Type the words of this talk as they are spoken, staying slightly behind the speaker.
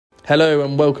Hello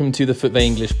and welcome to the FUTVE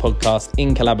English podcast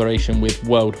in collaboration with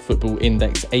World Football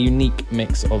Index, a unique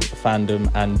mix of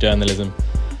fandom and journalism.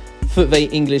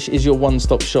 FUTVE English is your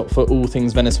one-stop shop for all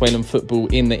things Venezuelan football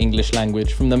in the English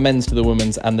language, from the men's to the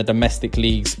women's and the domestic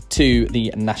leagues to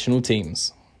the national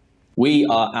teams. We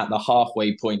are at the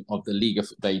halfway point of the Liga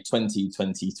FUTVE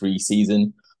 2023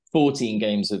 season. 14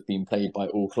 games have been played by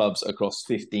all clubs across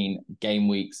 15 game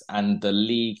weeks, and the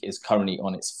league is currently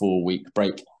on its 4-week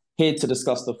break. Here to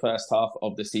discuss the first half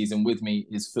of the season with me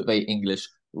is FUTVE English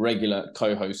regular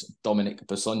co-host Dominic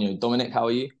Bisogno. Dominic, how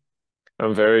are you?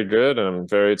 I'm very good, and I'm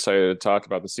very excited to talk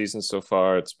about the season so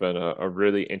far. It's been a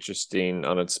really interesting,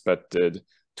 unexpected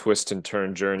twist and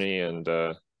turn journey, and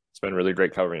it's been really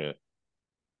great covering it.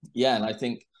 Yeah, and I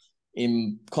think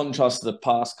in contrast to the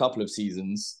past couple of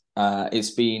seasons,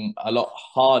 it's been a lot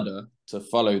harder to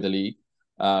follow the league.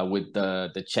 With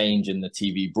the change in the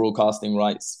TV broadcasting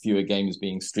rights, fewer games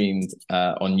being streamed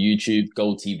on YouTube,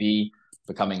 Gold TV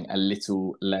becoming a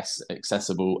little less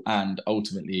accessible, and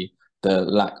ultimately the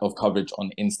lack of coverage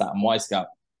on Instat and whizz. But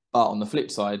on the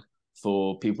flip side,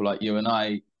 for people like you and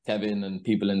I, Kevin, and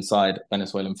people inside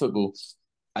Venezuelan football,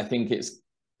 I think it's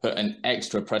put an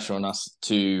extra pressure on us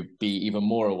to be even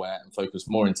more aware and focus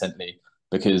more intently,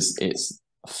 because it's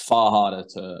far harder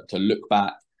to look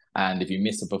back. And if you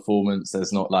miss a performance,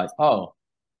 there's not like, oh,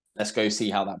 let's go see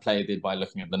how that player did by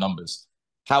looking at the numbers.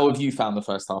 How have you found the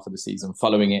first half of the season,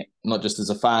 following it, not just as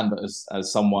a fan, but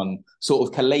as someone sort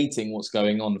of collating what's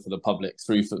going on for the public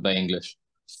through FUTVE English?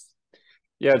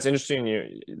 Yeah, it's interesting.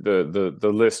 The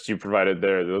list you provided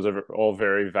there, those are all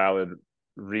very valid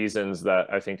reasons that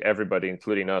I think everybody,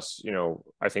 including us,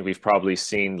 I think we've probably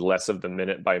seen less of the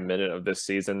minute by minute of this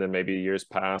season than maybe years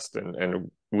past.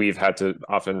 And we've had to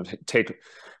often take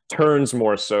turns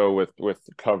more so with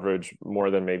coverage more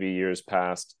than maybe years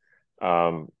past.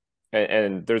 And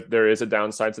there is a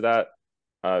downside to that.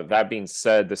 That being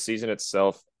said, the season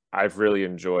itself, I've really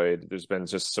enjoyed. There's been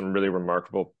just some really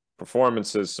remarkable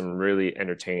performances, some really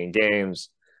entertaining games.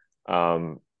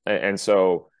 And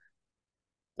so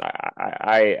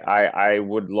I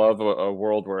would love a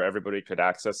world where everybody could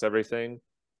access everything.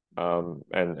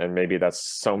 And maybe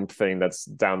that's something that's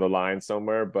down the line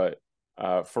somewhere, but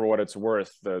for what it's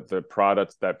worth, the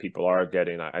product that people are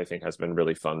getting, I think, has been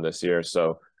really fun this year.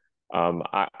 So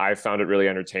I found it really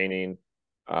entertaining.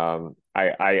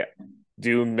 I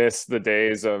do miss the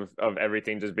days of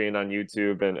everything just being on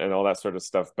YouTube and all that sort of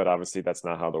stuff, but obviously that's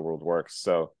not how the world works.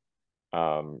 So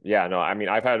yeah, no, I mean,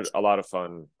 I've had a lot of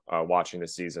fun watching the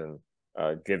season,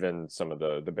 given some of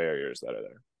the barriers that are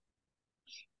there.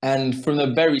 And from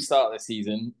the very start of the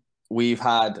season, we've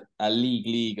had a league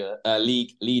leader,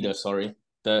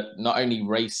 that not only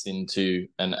raced into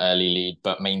an early lead,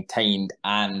 but maintained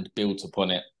and built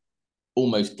upon it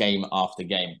almost game after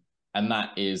game. And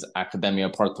that is Academia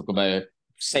Puerto Cabello.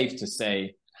 Safe to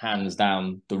say, hands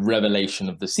down, the revelation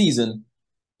of the season,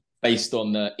 based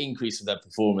on the increase of their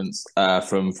performance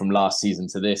from last season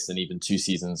to this, and even 2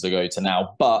 seasons ago to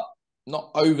now. But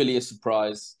not overly a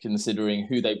surprise, considering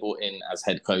who they brought in as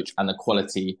head coach and the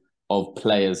quality of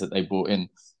players that they brought in.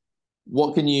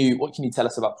 What can you tell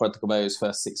us about Puerto Cabello's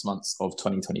first 6 months of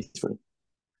 2023?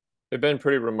 They've been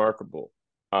pretty remarkable.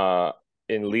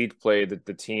 In league play,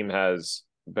 the team has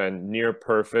been near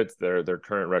perfect. Their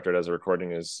current record as a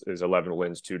recording is 11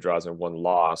 wins, 2 draws, and 1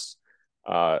 loss.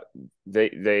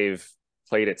 They've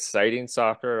played exciting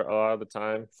soccer a lot of the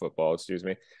time, football, excuse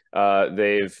me.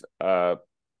 They've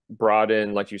brought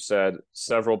in, like you said,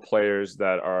 several players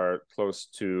that are close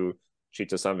to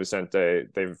Chita San Vicente.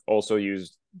 They've also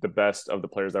used the best of the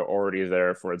players that are already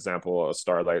there. For example, a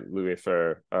star like Luis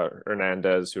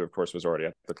Hernandez, who of course was already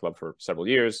at the club for several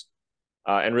years,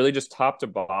 and really just top to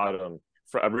bottom,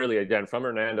 really again from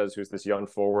Hernandez, who's this young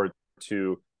forward,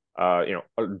 to a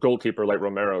goalkeeper like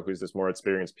Romero, who's this more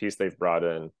experienced piece they've brought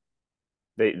in.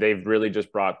 They've really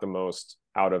just brought the most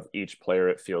out of each player,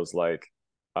 it feels like,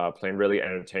 playing really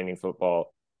entertaining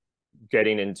football,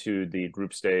 getting into the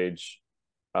group stage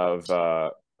of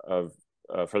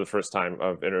for the first time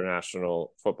of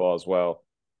international football as well,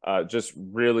 just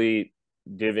really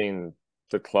giving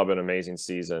the club an amazing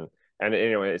season. And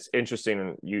it's interesting,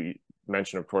 and you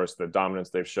mentioned, of course, the dominance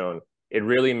they've shown. It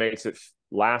really makes it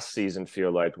last season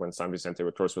feel like when San Vicente,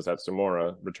 of course, was at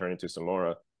Zamora, returning to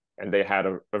Zamora, and they had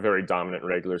a very dominant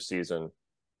regular season.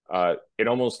 It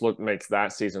almost makes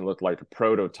that season look like a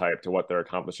prototype to what they're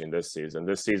accomplishing this season.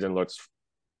 This season looks,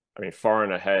 far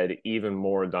and ahead, even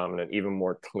more dominant, even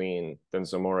more clean than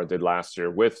Zamora did last year,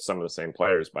 with some of the same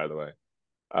players, by the way,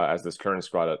 as this current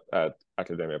squad at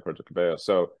Academia Puerto Cabello.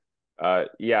 So,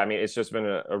 yeah, it's just been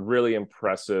a really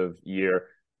impressive year.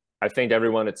 I think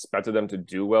everyone expected them to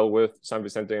do well with San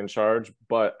Vicente in charge,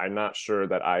 but I'm not sure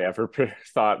that I ever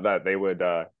thought that they would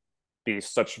be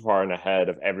such far and ahead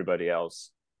of everybody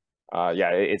else.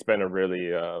 It's been a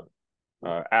really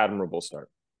admirable start.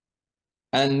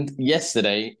 And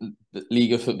yesterday, the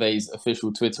Liga FUTVE's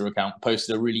official Twitter account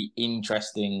posted a really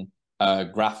interesting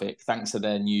graphic, thanks to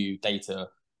their new data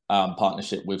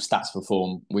partnership with Stats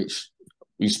Perform, which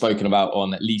we've spoken about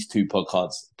on at least 2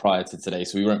 podcasts prior to today.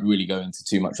 So we won't really go into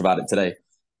too much about it today.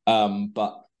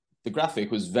 But the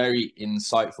graphic was very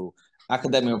insightful.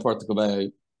 Academia Puerto Cabello,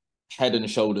 head and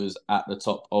shoulders at the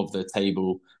top of the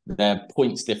table. Their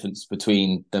points difference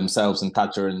between themselves and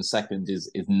Thatcher in second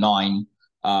is 9.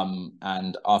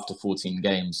 And after 14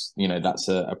 games, that's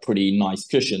a pretty nice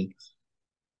cushion.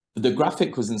 The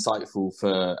graphic was insightful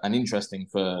and interesting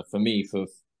for me for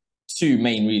 2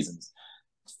 main reasons.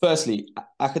 Firstly,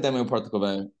 Academia Puerto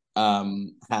Cabello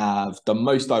have the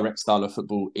most direct style of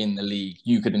football in the league.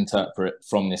 You could interpret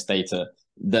from this data.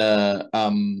 The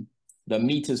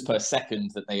meters per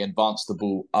second that they advance the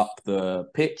ball up the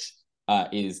pitch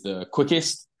is the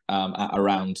quickest at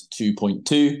around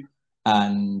 2.2.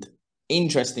 And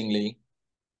interestingly,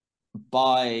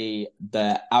 by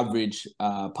their average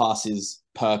passes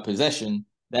per possession,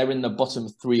 they're in the bottom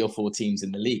 3 or 4 teams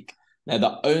in the league. They're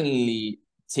the only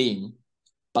team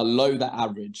below the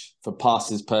average for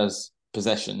passes per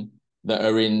possession that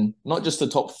are in not just the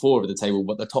top 4 of the table,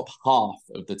 but the top half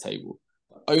of the table.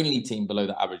 The only team below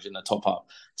the average in the top half.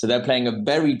 So they're playing a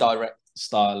very direct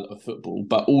style of football,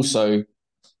 but also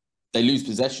they lose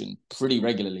possession pretty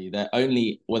regularly. They're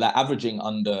averaging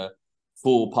under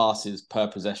 4 passes per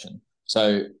possession.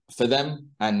 So for them,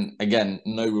 and again,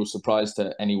 no real surprise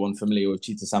to anyone familiar with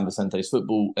Chita San Vicente's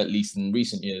football, at least in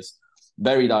recent years,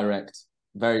 very direct,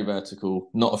 very vertical,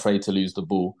 not afraid to lose the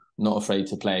ball, not afraid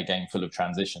to play a game full of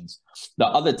transitions. The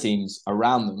other teams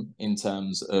around them in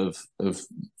terms of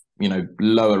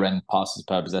lower end passes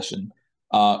per possession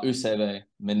are UCV,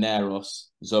 Mineros,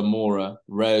 Zamora,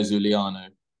 Real Zuliano,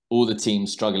 all the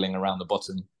teams struggling around the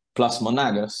bottom, plus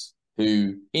Monagas,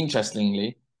 who,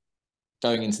 interestingly,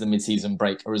 going into the mid-season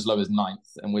break are as low as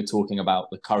 9th, and we're talking about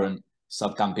the current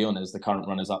subcampeones, the current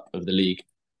runners-up of the league,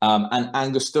 and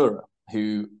Angostura,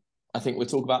 who I think we'll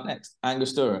talk about next.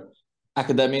 Angostura,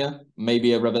 Academia,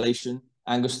 maybe a revelation.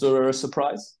 Angostura, a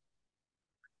surprise?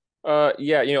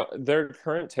 Their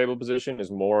current table position is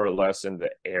more or less in the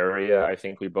area I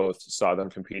think we both saw them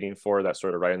competing for, that's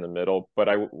sort of right in the middle. But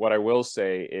what I will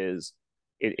say is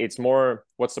it's more,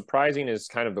 what's surprising is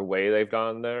kind of the way they've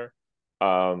gone there.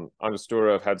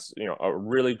 Angostura have had a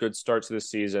really good start to the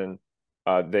season.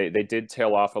 They did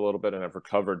tail off a little bit and have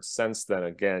recovered since then,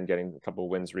 again getting a couple of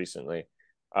wins recently.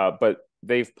 But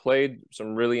they've played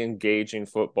some really engaging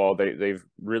football. They've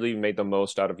really made the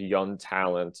most out of young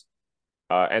talent.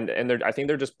 And I think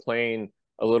they're just playing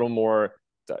a little more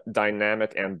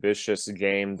dynamic, ambitious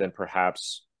game than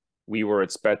perhaps we were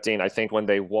expecting. I think when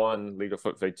they won Liga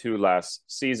FUTVE 2 last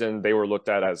season, they were looked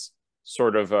at as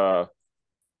sort of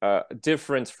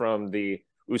different from the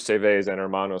UCVs and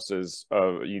Hermanoses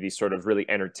of these sort of really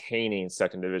entertaining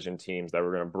second division teams that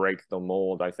were going to break the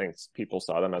mold. I think people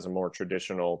saw them as a more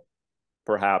traditional,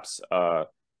 perhaps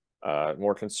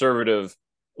more conservative,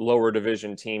 lower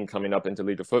division team coming up into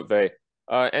Liga FUTVE.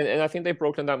 And I think they've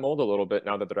broken that mold a little bit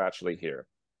now that they're actually here.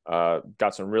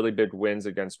 Got some really big wins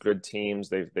against good teams.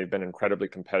 They've been incredibly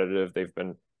competitive. They've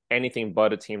been anything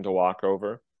but a team to walk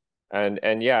over. And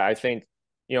I think,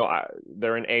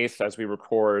 they're in 8th as we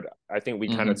record. I think we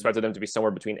kind of expected them to be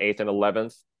somewhere between 8th and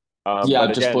 11th. I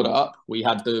just brought it up. We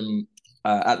had them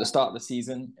at the start of the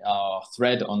season, our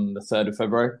thread on the 3rd of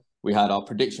February. We had our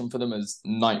prediction for them as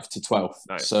 9th to 12th.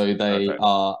 Nice. So they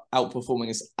are outperforming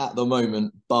us at the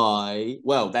moment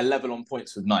they're level on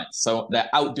points with 9th. So they're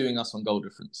outdoing us on goal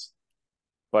difference.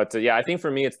 But I think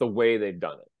for me, it's the way they've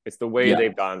done it. It's the way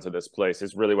they've gotten to this place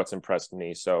is really what's impressed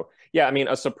me. So,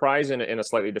 a surprise in a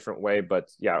slightly different way, but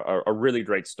a really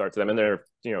great start to them. And they're,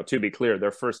 to be clear,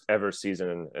 their first ever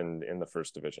season in the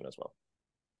first division as well.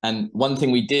 And one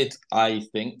thing we did, I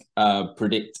think,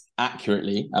 predict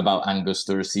accurately about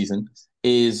Angostura's season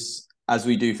is, as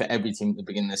we do for every team at the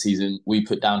beginning of the season, we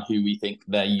put down who we think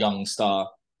their young star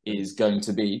is going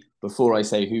to be. Before I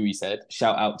say who we said,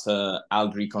 shout out to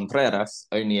Aldri Contreras,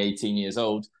 only 18 years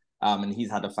old, and he's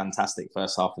had a fantastic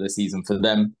first half of the season for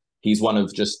them. He's one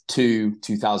of just 2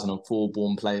 2004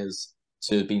 born players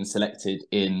to have been selected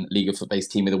in Liga FUTVE's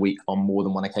Team of the Week on more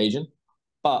than one occasion.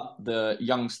 But the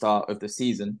young star of the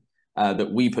season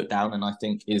that we put down, and I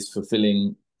think is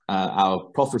fulfilling our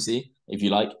prophecy, if you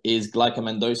like, is Glaica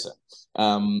Mendoza.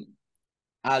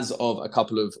 As of a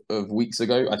couple of weeks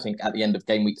ago, I think at the end of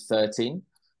game week 13,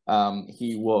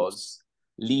 he was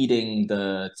leading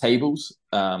the tables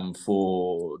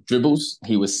for dribbles.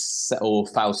 He was or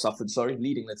foul suffered. Sorry,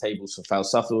 leading the tables for foul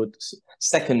suffered.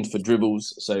 Second for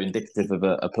dribbles, so indicative of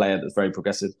a player that's very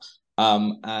progressive.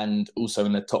 And also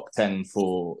in the top 10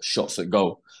 for shots at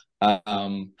goal.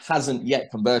 Hasn't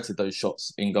yet converted those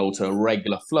shots in goal to a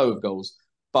regular flow of goals,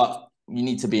 but you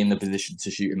need to be in the position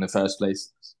to shoot in the first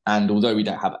place. And although we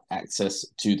don't have access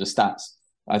to the stats,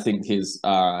 I think his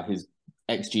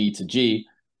XG to G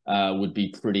would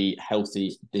be pretty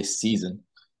healthy this season.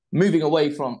 Moving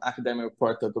away from Academia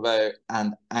Puerto Cabello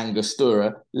and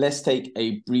Angostura, let's take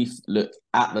a brief look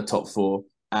at the top four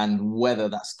and whether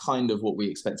that's kind of what we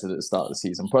expected at the start of the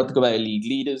season. Puerto Cabello league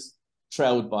leaders,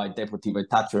 trailed by Deportivo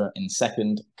Táchira in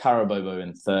second, Carabobo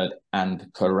in third,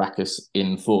 and Caracas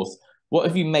in fourth. What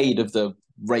have you made of the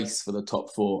race for the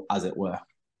top four, as it were?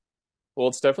 Well,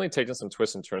 it's definitely taken some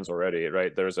twists and turns already,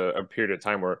 right? There's a period of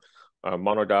time where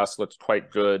Monagas looked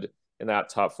quite good in that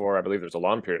top four. I believe there's a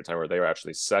long period of time where they were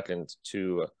actually second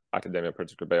to Academia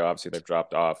Puerto Cabello. Obviously, they've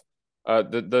dropped off.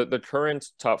 The current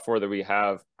top four that we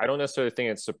have, I don't necessarily think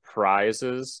it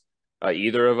surprises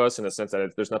either of us in the sense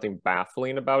that there's nothing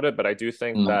baffling about it, but I do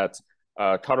think that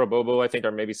Carabobo, I think,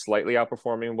 are maybe slightly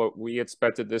outperforming what we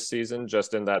expected this season,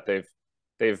 just in that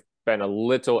they've been a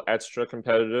little extra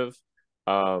competitive,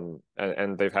 and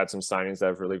they've had some signings that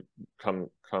have really come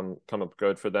up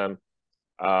good for them.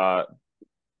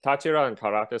 Táchira and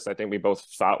Caracas, I think we both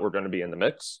thought were going to be in the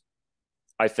mix.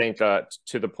 I think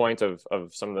to the point of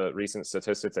some of the recent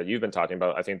statistics that you've been talking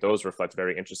about, I think those reflect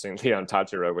very interestingly on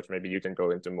Táchira, which maybe you can go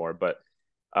into more. But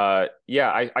I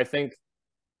think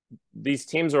these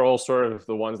teams are all sort of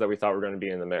the ones that we thought were going to be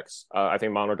in the mix. I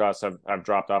think Monagas have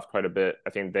dropped off quite a bit.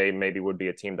 I think they maybe would be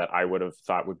a team that I would have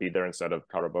thought would be there instead of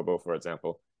Carabobo, for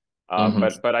example.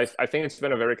 But I think it's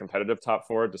been a very competitive top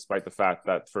four, despite the fact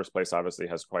that first place obviously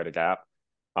has quite a gap.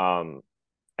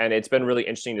 And it's been really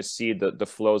interesting to see the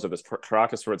flows of this.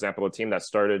 Caracas, for example, a team that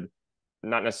started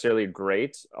not necessarily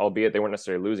great, albeit they weren't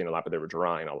necessarily losing a lot, but they were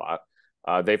drawing a lot.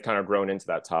 They've kind of grown into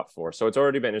that top four. So it's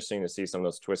already been interesting to see some of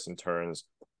those twists and turns.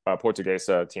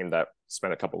 Portuguesa, a team that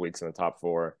spent a couple of weeks in the top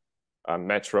four.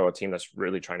 Metro, a team that's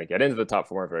really trying to get into the top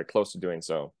four, very close to doing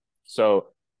so. So,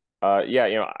 I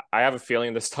have a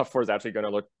feeling this top four is actually going to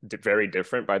look very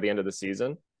different by the end of the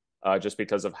season, just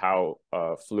because of how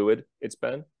fluid it's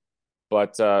been.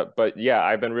 But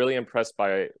I've been really impressed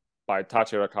by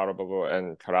Táchira, Carabobo,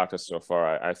 and Caracas so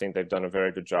far. I think they've done a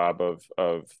very good job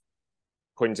of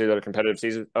putting together a competitive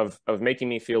season, of making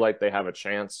me feel like they have a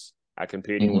chance at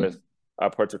competing with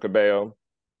Puerto Cabello.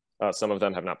 Some of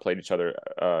them have not played each other.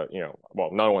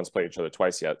 No one's played each other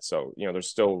twice yet. So, there's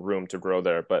still room to grow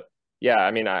there. But yeah,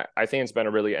 I mean, I think it's been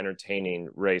a really entertaining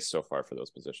race so far for those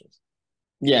positions.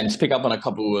 Yeah, and to pick up on a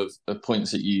couple of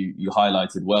points that you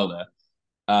highlighted well there.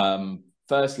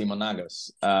 Firstly,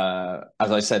 Monagas,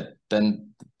 as I said,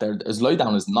 then they're as low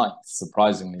down as ninth,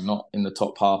 surprisingly, not in the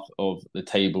top half of the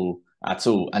table at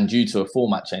all. And due to a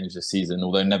format change this season,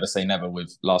 although never say never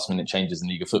with last-minute changes in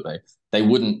Liga FUTVE, they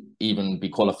wouldn't even be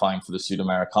qualifying for the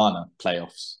Sudamericana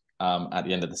playoffs at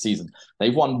the end of the season.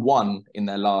 They've won one in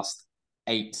their last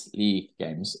 8 league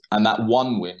games, and that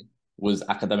one win was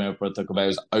Academia Puerto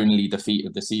Cabello's only defeat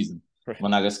of the season. Right.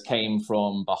 Monagas came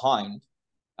from behind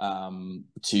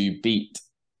to beat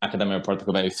Academia Puerto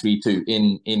Cabello 3-2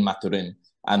 in Maturin,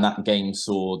 and that game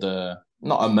saw the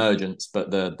not emergence but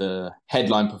the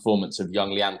headline performance of young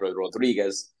Leandro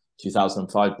Rodriguez,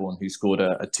 2005 born, who scored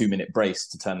a 2-minute brace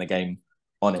to turn the game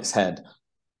on its head.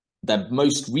 Their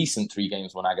most recent 3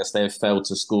 games, Monagas, they have failed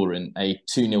to score in a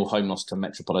 2-0 home loss to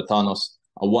Metropolitanos,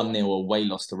 a 1-0 away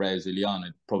loss to Real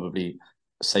Zuliano, probably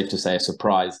safe to say a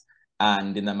surprise,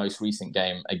 and in their most recent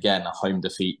game, again, a home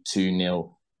defeat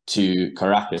 2-0 to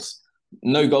Caracas.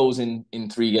 No goals in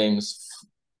 3 games.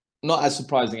 Not as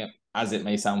surprising as it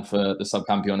may sound for the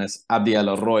subcampeones.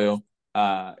 Abdiel Arroyo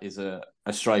is a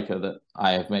striker that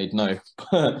I have made no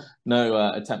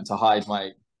attempt to hide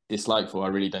my dislike for. I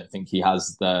really don't think he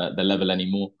has the level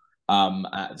anymore,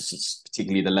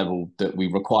 particularly the level that we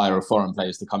require of foreign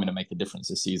players to come in and make a difference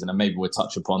this season. And maybe we'll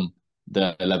touch upon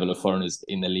the level of foreigners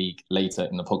in the league later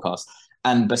in the podcast.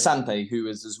 And Basante, who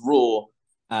is as raw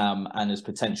and as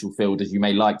potential filled as you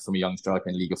may like from a young striker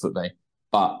in Liga FUTVE,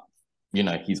 but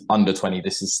he's under 20.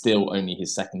 This is still only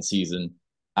his second season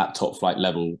at top flight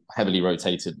level, heavily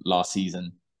rotated last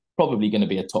season, probably going to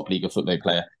be a top Liga FUTVE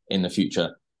player in the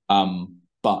future,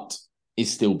 but is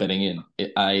still betting in.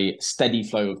 A steady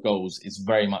flow of goals is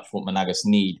very much what Monagas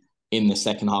need in the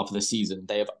second half of the season.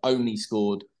 They have only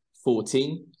scored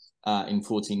 14 in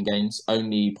 14 games.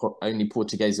 Only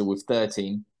Portuguesa with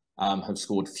 13 have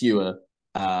scored fewer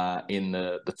in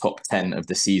the top 10 of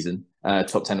the season,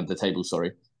 top 10 of the table,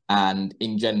 sorry. And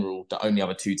in general, the only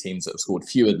other two teams that have scored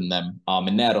fewer than them are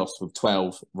Mineros with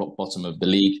 12, rock bottom of the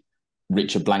league,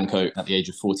 Richard Blanco at the age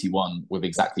of 41 with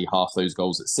exactly half those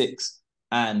goals at 6,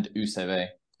 and UCV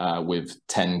with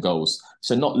 10 goals.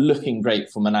 So not looking great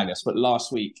for Monagas. But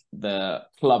last week, the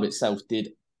club itself did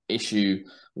issue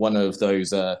one of those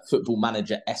football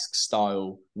manager-esque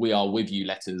style "We are with you"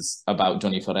 letters about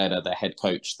Johnny Ferreira, their head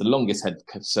coach, the longest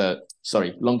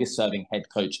serving head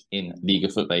coach in Liga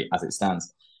FUTVE as it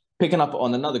stands. Picking up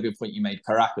on another good point you made,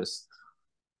 Caracas,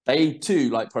 they too,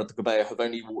 like Puerto Cabello, have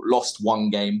only lost one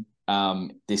game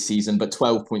this season, but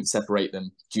 12 points separate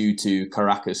them due to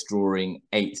Caracas drawing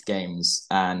 8 games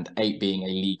and 8 being a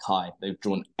league high. They've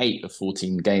drawn 8 of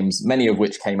 14 games, many of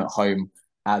which came at home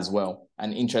as well.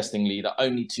 And interestingly, the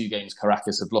only 2 games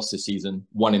Caracas have lost this season,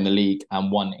 one in the league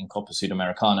and one in Copa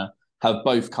Sudamericana, have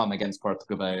both come against Puerto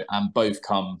Cabello and both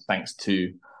come thanks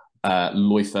to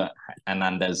Loifa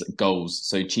Hernandez goals.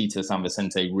 So Chita San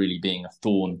Vicente really being a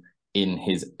thorn in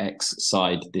his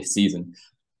ex-side this season.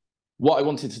 What I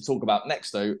wanted to talk about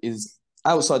next, though, is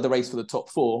outside the race for the top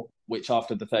 4, which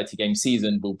after the 30-game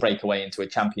season will break away into a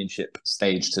championship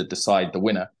stage to decide the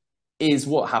winner, is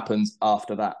what happens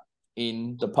after that.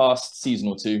 In the past season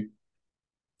or two,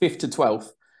 5th to 12th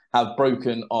have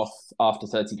broken off after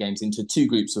 30 games into 2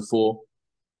 groups of 4,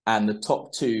 and the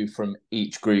top 2 from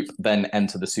each group then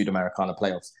enter the Sudamericana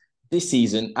playoffs. This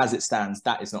season, as it stands,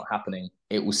 that is not happening.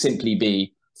 It will simply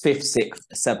be 5th, 6th,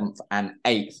 7th, and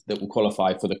 8th that will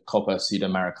qualify for the Copa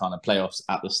Sudamericana playoffs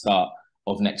at the start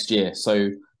of next year.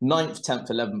 So 9th, 10th,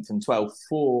 11th, and 12th,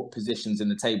 4 positions in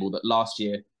the table that last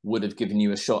year would have given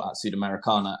you a shot at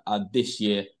Sudamericana are this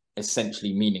year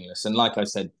essentially meaningless. And like I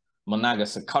said,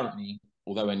 Monagas are currently,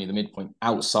 although only the midpoint,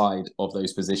 outside of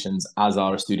those positions, as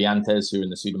are Estudiantes, who are in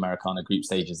the Sudamericana group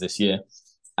stages this year,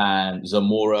 and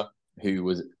Zamora, who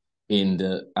was in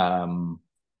the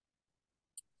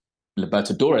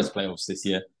Libertadores playoffs this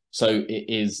year. So it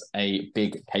is a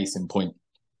big case in point.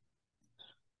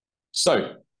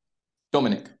 So,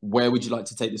 Dominic, where would you like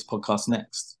to take this podcast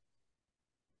next?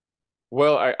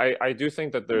 Well, I do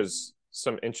think that there's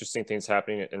some interesting things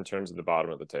happening in terms of the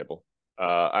bottom of the table.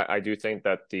 I do think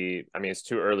that it's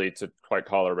too early to quite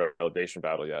call a relegation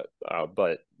battle yet,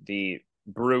 but the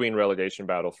brewing relegation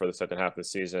battle for the second half of the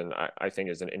season, I think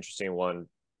is an interesting one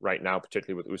right now,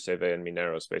 particularly with UCV and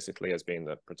Mineros basically as being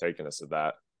the protagonists of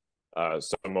that.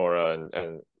 Zamora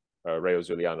and Rayo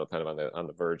Zuliano kind of on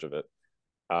the verge of it.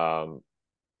 I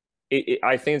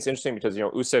think it's interesting because,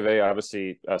 UCV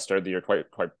obviously started the year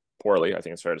quite poorly, I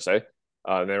think it's fair to say.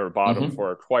 They were bottom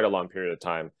for quite a long period of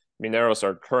time. Mineros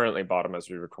are currently bottom as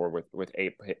we record with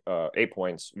 8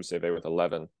 points, UCV with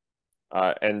 11.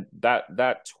 And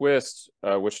that twist,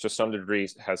 which to some degree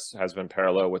has been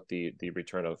parallel with the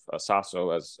return of Sasso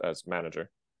as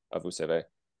manager of UCV,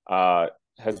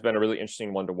 has been a really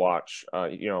interesting one to watch.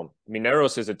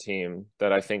 Mineros is a team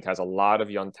that I think has a lot of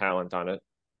young talent on it.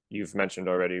 You've mentioned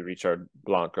already Richard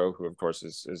Blanco, who of course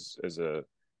is a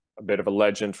bit of a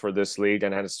legend for this league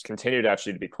and has continued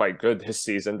actually to be quite good this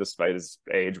season despite his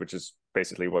age, which is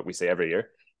basically what we say every year.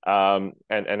 And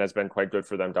has been quite good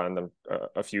for them, done them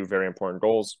a few very important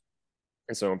goals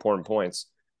and some important points.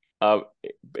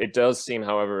 It does seem,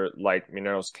 however, like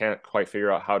Mineros can't quite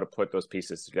figure out how to put those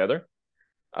pieces together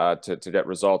to get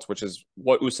results, which is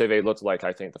what UCV looked like,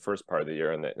 I think, the first part of the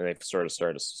year, and they've sort of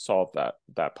started to solve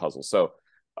that puzzle. So,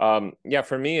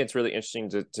 for me, it's really interesting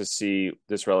to see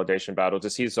this relegation battle, to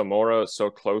see Zamora so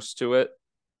close to it,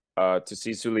 to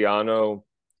see Zuliano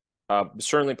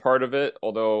certainly part of it,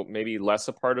 although maybe less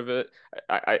a part of it.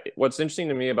 What's interesting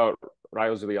to me about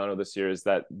Rayo Zuliano this year is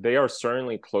that they are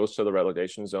certainly close to the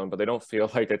relegation zone, but they don't feel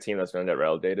like a team that's going to get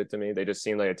relegated to me. They just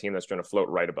seem like a team that's going to float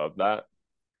right above that.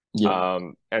 Yeah.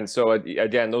 And so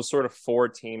again, those sort of 4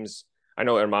 teams, I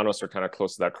know Hermanos are kind of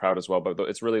close to that crowd as well, but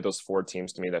it's really those 4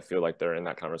 teams to me that feel like they're in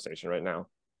that conversation right now.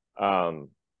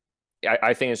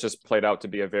 I think it's just played out to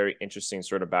be a very interesting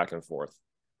sort of back and forth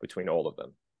between all of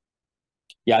them.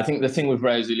 Yeah, I think the thing with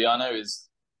Rayo Zuliano is,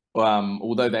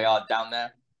 although they are down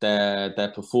there,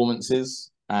 their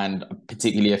performances and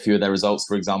particularly a few of their results,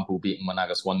 for example, beating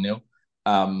Monagas 1-0,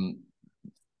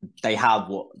 they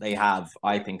have,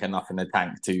 I think, enough in the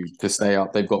tank to stay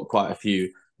up. They've got quite a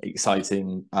few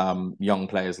exciting young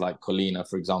players like Colina,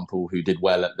 for example, who did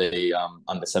well at the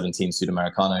under-17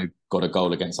 Sudamericano, got a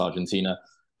goal against Argentina.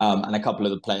 And a couple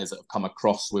of the players that have come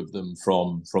across with them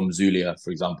from Zulia,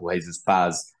 for example, Jesus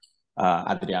Paz,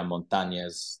 Adrian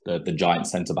Montañez, the giant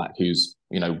centre-back who's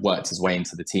worked his way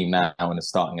into the team now and is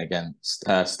starting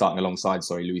alongside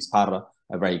Luis Parra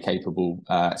a very capable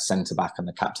centre-back and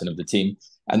the captain of the team.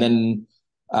 And then,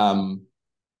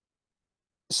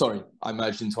 sorry, I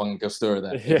merged into Angostura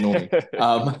there, ignore me.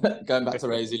 Going back to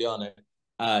Rayo Zuliano.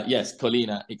 Yes,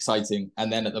 Colina, exciting.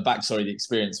 And then at the back, sorry, the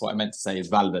experience, what I meant to say is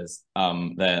Valdez,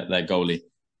 their goalie.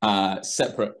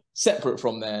 Separate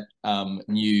from their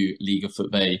new Liga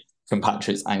FUTVE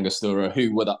compatriots, Angostura,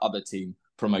 who were the other team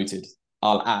promoted.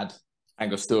 I'll add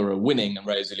Angostura winning and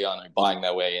Rayo Zuliano buying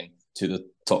their way in to the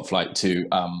top flight to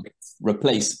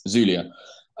replace Zulia.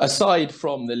 Aside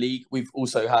from the league, we've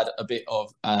also had a bit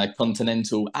of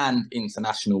continental and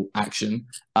international action.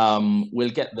 We'll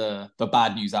get the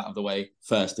bad news out of the way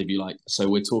first, if you like. So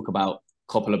we'll talk about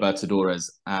Copa Libertadores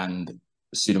and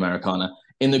Sudamericana.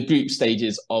 In the group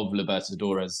stages of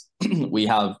Libertadores, we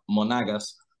have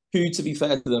Monagas, who, to be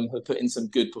fair to them, have put in some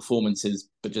good performances,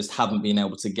 but just haven't been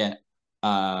able to get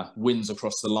wins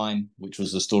across the line, which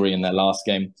was the story in their last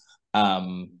game.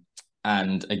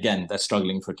 And again, they're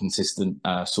struggling for a consistent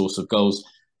source of goals.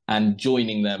 And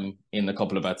joining them in the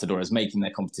Copa Libertadores, making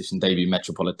their competition debut,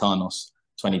 Metropolitanos,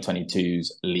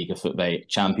 2022's Liga FUTVE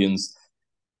champions,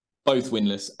 both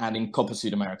winless. And in Copa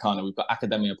Sudamericana, we've got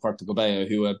Academia Puerto Cabello,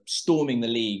 who are storming the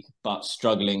league, but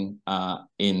struggling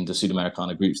in the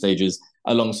Sudamericana group stages,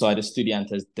 alongside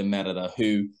Estudiantes de Merida,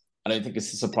 who I don't think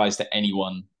it's a surprise to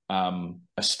anyone are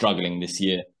struggling this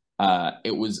year.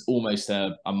 It was almost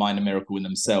a minor miracle in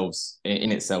itself,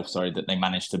 that they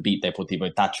managed to beat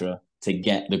Deportivo Táchira to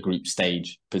get the group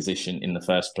stage position in the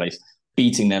first place,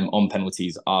 beating them on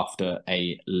penalties after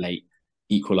a late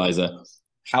equaliser.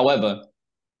 However,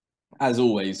 as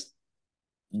always,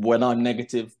 when I'm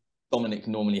negative, Dominic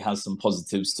normally has some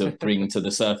positives to bring to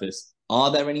the surface.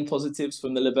 Are there any positives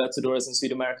from the Libertadores and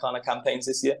Sudamericana campaigns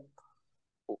this year?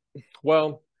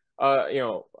 Well,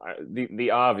 the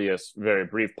obvious, very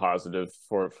brief positive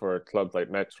for clubs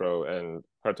like Metro and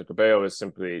Puerto Cabello is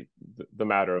simply the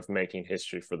matter of making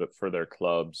history for their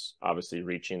clubs, obviously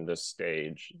reaching this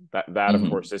stage. That of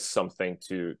course is something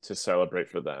to celebrate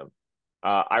for them.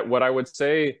 What I would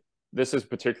say, this is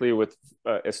particularly with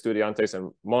Estudiantes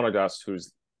and Monagas,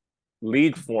 whose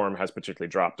league form has particularly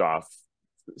dropped off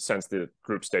since the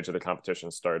group stage of the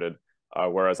competition started,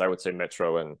 whereas I would say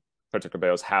Metro and Puerto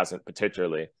Cabello's hasn't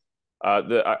particularly.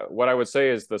 What I would say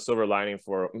is the silver lining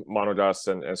for Monagas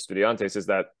and Estudiantes is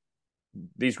that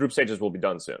these group stages will be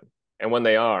done soon. And when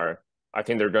they are, I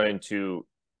think they're going to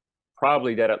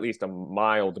probably get at least a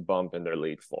mild bump in their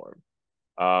league form.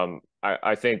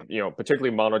 I think,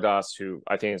 particularly Monagas, who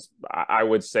I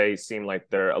would say seem like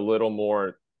they're a little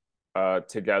more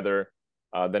together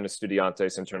than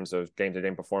Estudiantes in terms of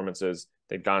game-to-game performances.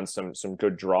 They've gotten some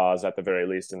good draws at the very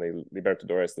least in the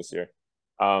Libertadores this year.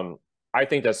 I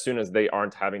think as soon as they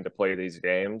aren't having to play these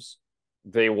games,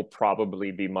 they will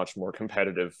probably be much more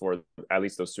competitive for at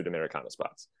least those Sudamericana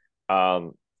spots.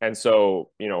 And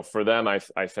so, for them, I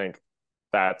think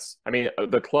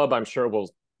the club, I'm sure, will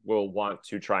want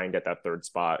to try and get that third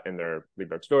spot in their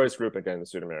Libertadores group, again, the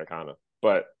Sudamericana.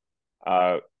 But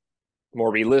more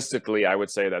realistically, I would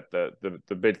say that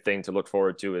the big thing to look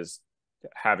forward to is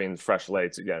having fresh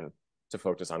legs again to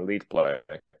focus on league play.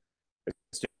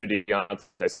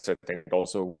 Estudiantes, I think,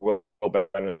 also will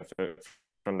benefit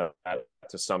from that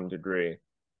to some degree.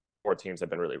 4 teams have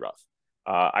been really rough.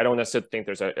 I don't necessarily think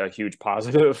there's a huge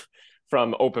positive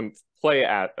from open play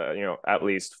at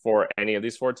least for any of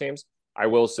these 4 teams. I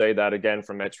will say that again,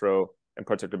 for Metro and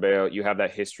Puerto Cabello, you have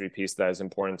that history piece that is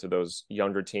important to those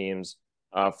younger teams.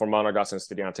 For Monagas and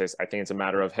Estudiantes, I think it's a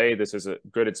matter of, hey, this is a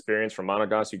good experience for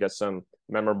Monagas. You get some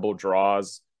memorable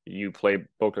draws. You play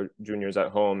Boca Juniors at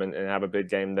home and have a big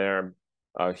game there,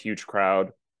 a huge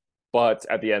crowd. But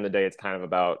at the end of the day, it's kind of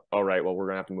about, all right, well, we're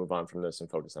going to have to move on from this and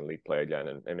focus on league play again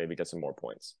and maybe get some more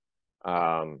points.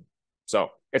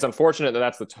 So it's unfortunate that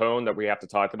that's the tone that we have to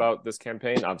talk about this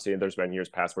campaign. Obviously, there's been years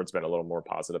past where it's been a little more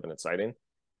positive and exciting.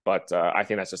 But I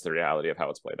think that's just the reality of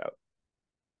how it's played out.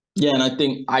 Yeah, and I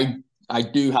think I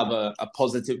do have a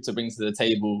positive to bring to the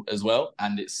table as well.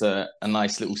 And it's a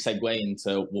nice little segue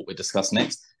into what we discuss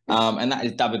next. And that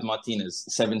is David Martinez,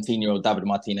 17-year-old David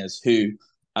Martinez, who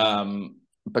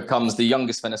becomes the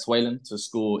youngest Venezuelan to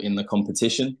score in the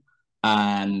competition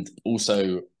and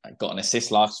also got an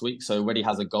assist last week. So already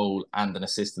has a goal and an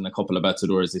assist in the Copa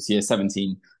Libertadores this year,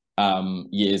 17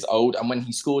 years old. And when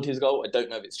he scored his goal, I don't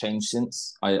know if it's changed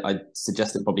since. I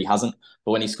suggest it probably hasn't.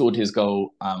 But when he scored his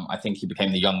goal, I think he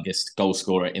became the youngest goal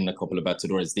scorer in the Copa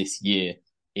Libertadores this year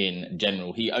in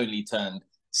general. He only turned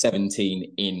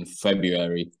 17 in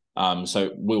February. So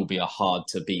it will be a hard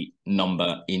to beat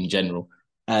number in general.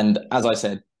 And as I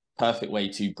said, perfect way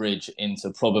to bridge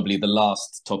into probably the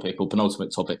last topic or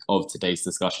penultimate topic of today's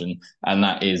discussion. And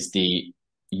that is the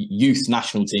youth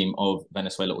national team of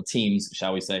Venezuela, or teams,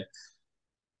 shall we say.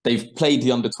 They've played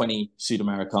the under-20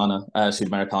 Sudamericano,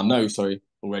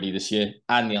 already this year,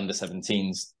 and the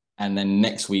under-17s. And then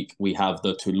next week, we have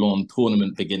the Toulon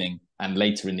Tournament beginning, and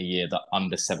later in the year, the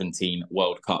under-17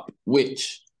 World Cup,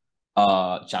 which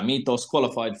Chamitos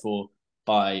qualified for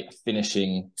by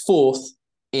finishing 4th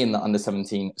in the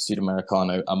under-17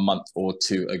 Sudamericano a month or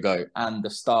two ago. And the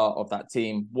star of that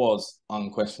team was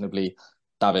unquestionably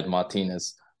David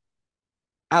Martinez.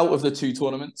 Out of the two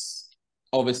tournaments,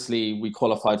 obviously, we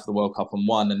qualified for the World Cup and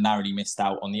won and narrowly missed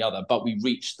out on the other, but we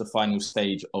reached the final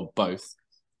stage of both.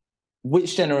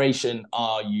 Which generation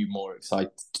are you more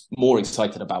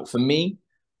excited about? For me,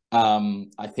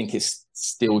 I think it's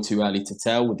still too early to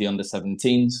tell with the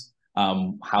under-17s,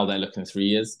 how they're looking in 3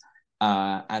 years.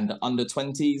 And the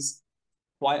under-20s,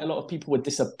 quite a lot of people were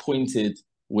disappointed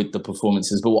with the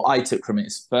performances. But what I took from it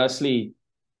is, firstly,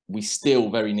 we still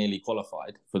very nearly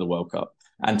qualified for the World Cup.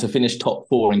 And to finish top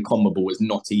 4 in CONMEBOL is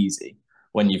not easy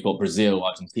when you've got Brazil,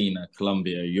 Argentina,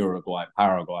 Colombia, Uruguay,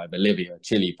 Paraguay, Bolivia,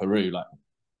 Chile, Peru. Like,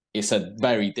 it's a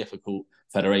very difficult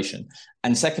federation.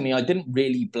 And secondly, I didn't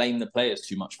really blame the players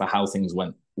too much for how things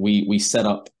went. We set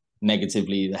up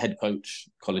negatively. The head coach,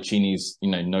 Colaccini's,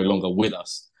 no longer with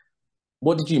us.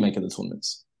 What did you make of the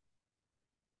tournaments?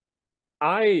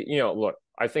 Look,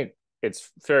 I think it's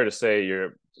fair to say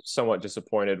you're somewhat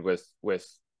disappointed with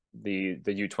the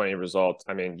U20 result.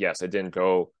 I mean, yes, it didn't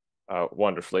go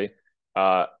wonderfully.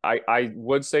 I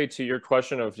would say, to your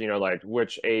question of, like,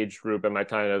 which age group am I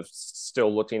kind of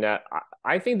still looking at?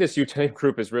 I think this U20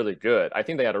 group is really good. I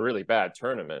think they had a really bad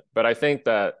tournament, but I think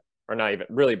that, or not even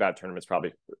really bad tournament's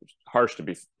probably harsh to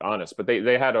be honest, but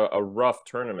they had a rough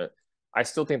tournament. I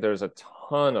still think there's a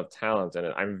ton of talent in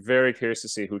it. I'm very curious to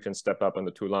see who can step up in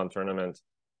the Toulon tournament,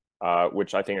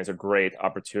 which I think is a great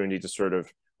opportunity to sort of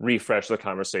refresh the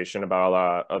conversation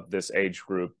about of this age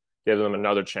group, give them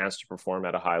another chance to perform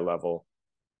at a high level.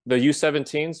 The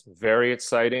U17s, very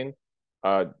exciting.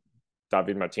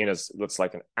 David Martinez looks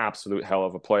like an absolute hell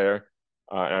of a player.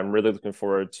 And I'm really looking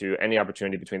forward to any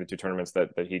opportunity between the two tournaments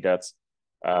that he gets.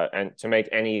 And to make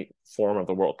any form of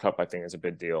the World Cup, I think, is a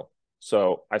big deal.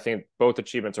 So I think both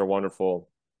achievements are wonderful.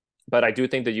 But I do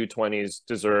think the U20s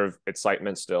deserve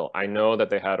excitement still. I know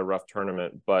that they had a rough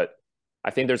tournament, but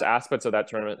I think there's aspects of that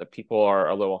tournament that people are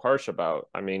a little harsh about.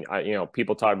 I mean,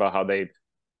 people talk about how they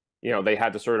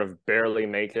had to sort of barely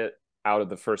make it out of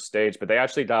the first stage, but they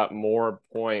actually got more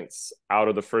points out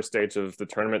of the first stage of the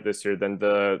tournament this year than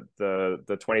the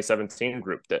 2017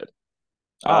 group did.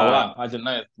 Oh wow! I didn't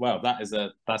know. Well, that's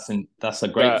a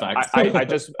great fact. I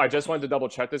just wanted to double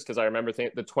check this because I remember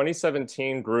thinking the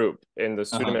 2017 group in the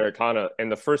Sudamericana in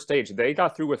the first stage, they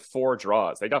got through with 4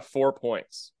 draws. They got 4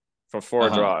 points from 4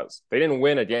 draws. They didn't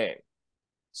win a game.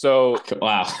 So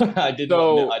wow, I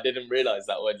didn't realize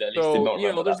that one. At least did not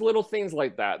remember there's that. little things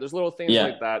like that. There's little things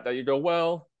like that you go,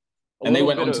 well. And they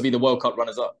went on to be the World Cup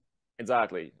runners-up.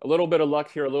 Exactly. A little bit of luck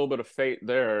here, a little bit of fate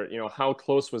there. How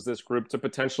close was this group to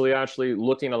potentially actually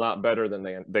looking a lot better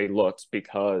than they looked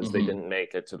because they didn't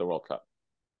make it to the World Cup,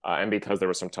 and because there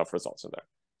were some tough results in there.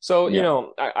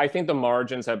 So I think the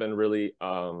margins have been really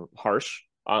harsh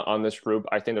on this group.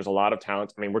 I think there's a lot of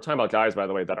talent. I mean, we're talking about guys, by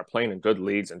the way, that are playing in good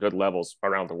leagues and good levels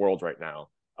around the world right now.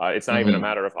 It's not even a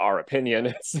matter of our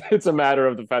opinion. It's a matter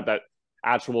of the fact that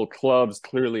actual clubs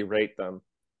clearly rate them.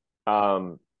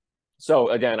 So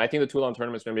again, I think the Toulon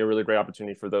tournament is going to be a really great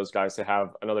opportunity for those guys to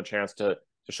have another chance to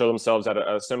show themselves at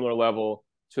a similar level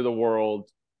to the world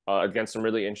against some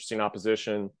really interesting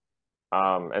opposition.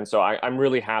 And so I'm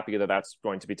really happy that that's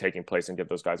going to be taking place and give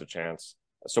those guys a chance.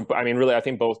 So, I mean, really, I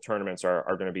think both tournaments are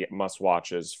going to be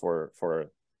must-watches for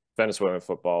Venezuelan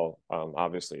football,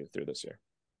 obviously, through this year.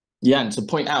 Yeah, and to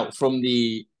point out from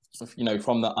the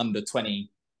under-20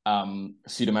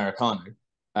 Sudamericano,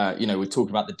 we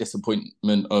talked about the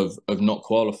disappointment of not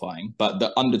qualifying, but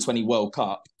the under-20 World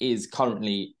Cup is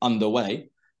currently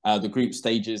underway. The group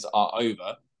stages are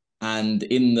over, and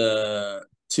in the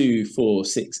 2, 4,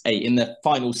 6, 8, in the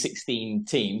final 16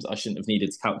 teams, I shouldn't have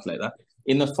needed to calculate that.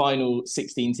 In the final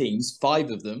 16 teams, 5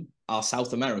 of them are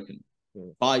South American.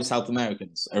 5 South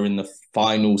Americans are in the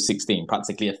final 16,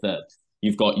 practically a third.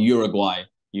 You've got Uruguay,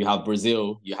 you have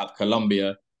Brazil, you have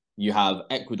Colombia, you have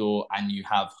Ecuador, and you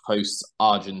have hosts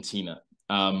Argentina.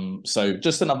 So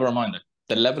just another reminder,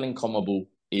 the level in CONMEBOL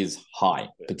is high,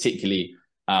 particularly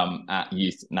at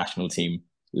youth national team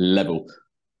level.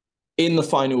 In the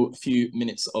final few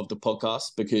minutes of the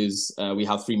podcast, because we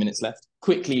have 3 minutes left,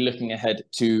 quickly looking ahead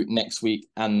to next week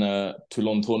and the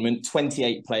Toulon tournament.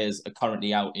 28 players are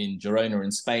currently out in Girona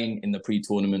in Spain in the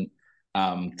pre-tournament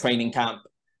training camp.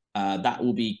 That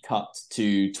will be cut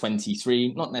to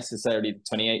 23, not necessarily the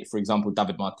 28. For example,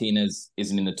 David Martinez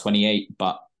isn't in the 28,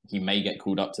 but he may get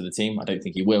called up to the team. I don't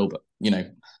think he will, but you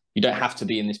don't have to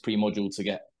be in this pre-module to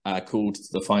get called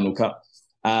to the final cut.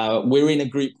 We're in a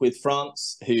group with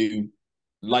France, who,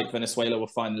 like Venezuela, were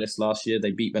finalists last year.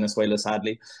 They beat Venezuela,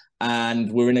 sadly.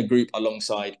 And we're in a group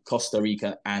alongside Costa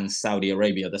Rica and Saudi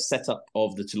Arabia. The setup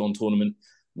of the Toulon tournament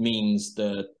means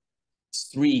the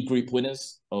 3 group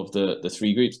winners of the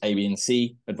 3 groups, A, B, and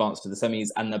C, advance to the semis,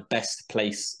 and the best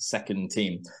place second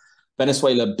team.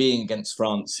 Venezuela being against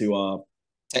France, who are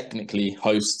technically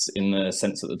hosts in the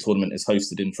sense that the tournament is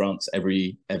hosted in France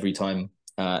every time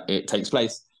it takes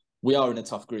place. We are in a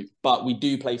tough group, but we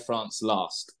do play France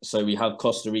last. So we have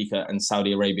Costa Rica and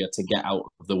Saudi Arabia to get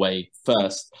out of the way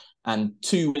first. And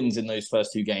 2 wins in those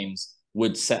first 2 games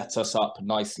would set us up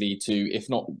nicely to, if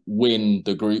not win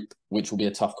the group, which will be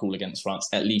a tough call against France,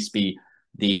 at least be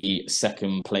the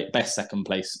best second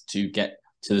place to get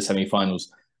to the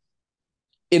semi-finals.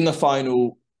 In the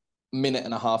final minute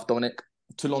and a half, Dominic,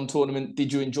 Toulon tournament,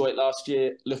 did you enjoy it last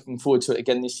year? Looking forward to it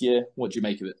again this year. What do you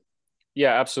make of it?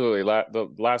 Yeah, absolutely. The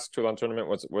last Toulon tournament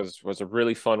was a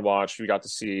really fun watch. We got to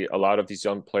see a lot of these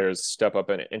young players step up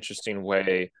in an interesting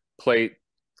way, play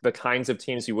the kinds of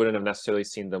teams you wouldn't have necessarily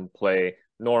seen them play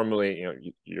normally.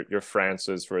 Your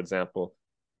France's, for example.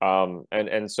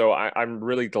 And so I'm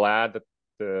really glad that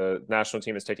the national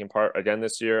team is taking part again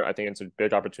this year. I think it's a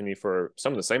big opportunity for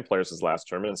some of the same players as last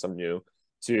tournament and some new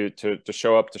to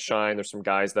show up, to shine. There's some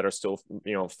guys that are still,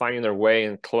 finding their way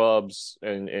in clubs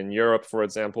in Europe, for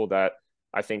example, that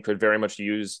I think could very much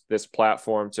use this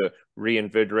platform to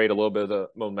reinvigorate a little bit of the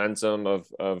momentum of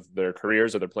their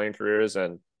careers, or their playing careers.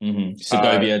 And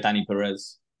Segovia, Danny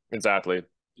Perez. Exactly.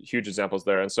 Huge examples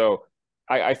there. And so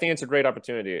I think it's a great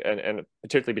opportunity, and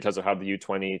particularly because of how the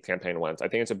U20 campaign went. I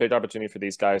think it's a big opportunity for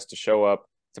these guys to show up,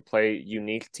 to play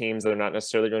unique teams that are not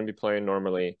necessarily going to be playing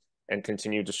normally, and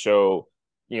continue to show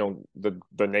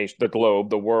the nation, the globe,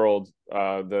 the world,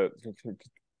 the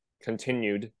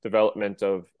continued development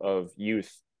of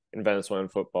youth in Venezuelan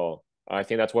football. I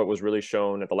think that's what was really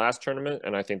shown at the last tournament,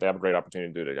 and I think they have a great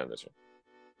opportunity to do it again this year.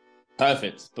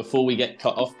 Perfect. Before we get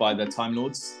cut off by the Time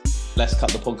Lords, let's cut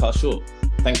the podcast short.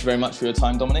 Thank you very much for your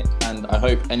time, Dominic, and I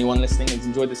hope anyone listening has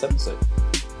enjoyed this episode.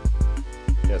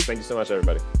 Yes, thank you so much,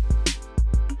 everybody.